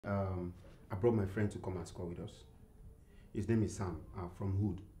I brought my friend to come and score with us. His name is Sam, from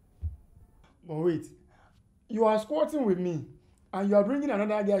Hood. But wait, you are squatting with me and you are bringing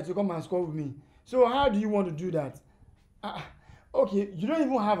another guy to come and squat with me. So how do you want to do that? Okay, you don't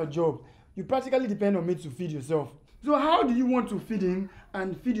even have a job. You practically depend on me to feed yourself. So how do you want to feed him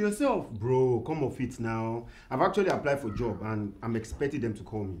and feed yourself? Bro, come off it now. I've actually applied for a job and I'm expecting them to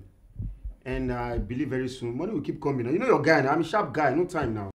call me. And I believe very soon money will keep coming. You know your guy now. I'm a sharp guy. No time now.